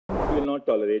not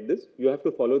tolerate this. You have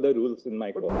to follow the rules in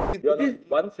my court.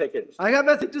 1 second. I am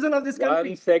a citizen of this country.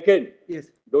 1 second.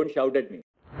 Yes. Don't shout at me.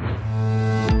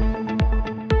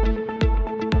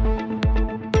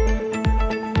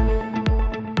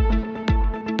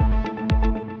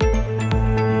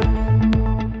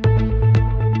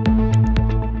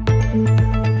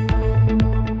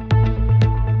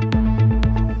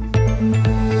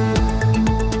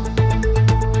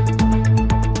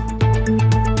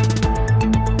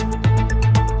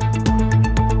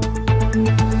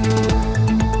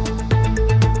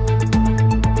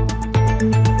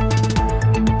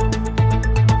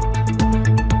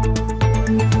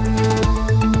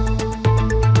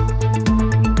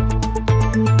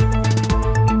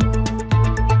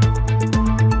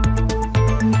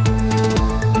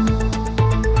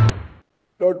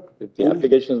 If the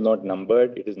application is not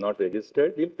numbered, it is not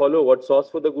registered, we'll follow what sauce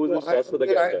for the goose is sauce for the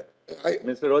gander.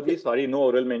 Mr. Rodhi, sorry, no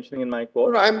oral mentioning in my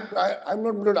court. No, I'm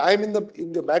not. I'm in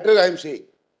the matter. I'm saying.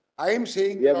 I am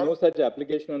saying. We have no such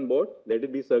application on board. Let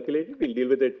it be circulated. We'll deal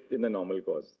with it in the normal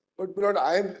course. But Lord,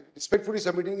 I am respectfully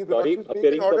submitting. If sorry,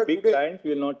 appearing for big clients,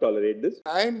 we will not tolerate this.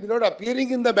 I am not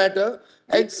appearing in the matter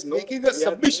and making a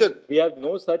submission. We have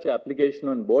no such application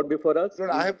on board before us.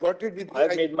 Lord, I have got it with.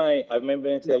 I've made my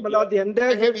no, my lord, the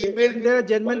entire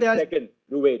judgment has. 1 second.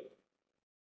 You wait.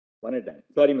 One at a time.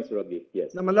 Sorry, Mr. Rodhi.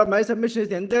 Yes. No, my lord, my submission is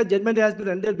the entire judgment has been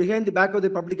rendered behind the back of the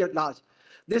public at large.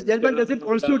 This judgment doesn't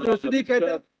constitute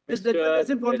justificator. This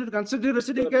judgment doesn't constitute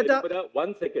justificator.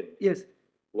 1 second. Yes.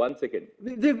 1 second.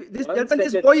 This judgment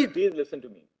is void. Please listen to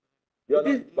me. You're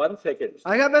not, 1 second.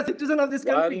 I am a citizen of this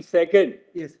country. 1 second.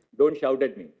 Yes. Don't shout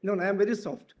at me. No, I am very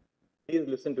soft. Please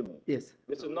listen to me. Yes.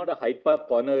 This is not a Hyde Park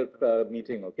corner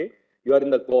meeting, okay? You are in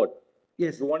the court.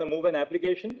 Yes. You want to move an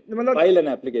application? No, my lord. File an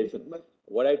application.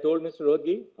 What I told Mr.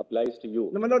 Rodgi applies to you.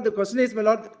 No, my lord, the question is, my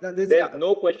lord. There's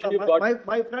no question you've got.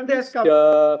 My friend has come.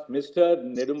 Mr.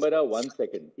 Nedumbara, 1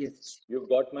 second. Yes. You've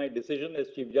got my decision as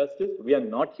Chief Justice. We are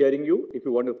not hearing you. If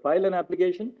you want to file an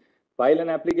application,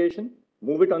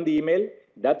 move it on the email.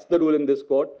 That's the rule in this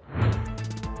court.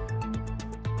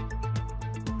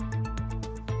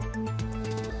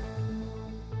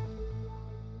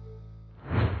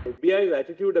 FBI's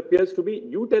attitude appears to be,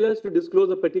 you tell us to disclose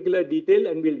a particular detail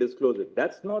and we'll disclose it.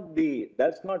 That's not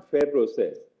fair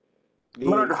process.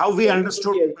 How we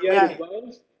understood.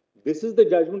 This is the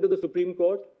judgment of the Supreme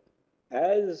Court.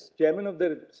 As chairman of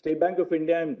the State Bank of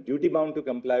India, I'm duty bound to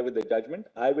comply with the judgment.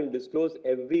 I will disclose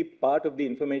every part of the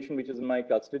information which is in my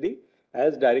custody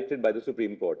as directed by the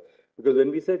Supreme Court. Because when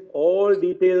we said all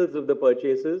details of the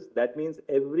purchases, that means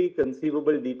every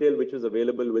conceivable detail which is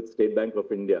available with State Bank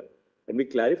of India. And we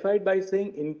clarified by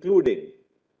saying including.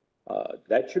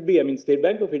 That should be, State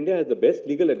Bank of India has the best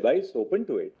legal advice open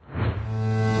to it.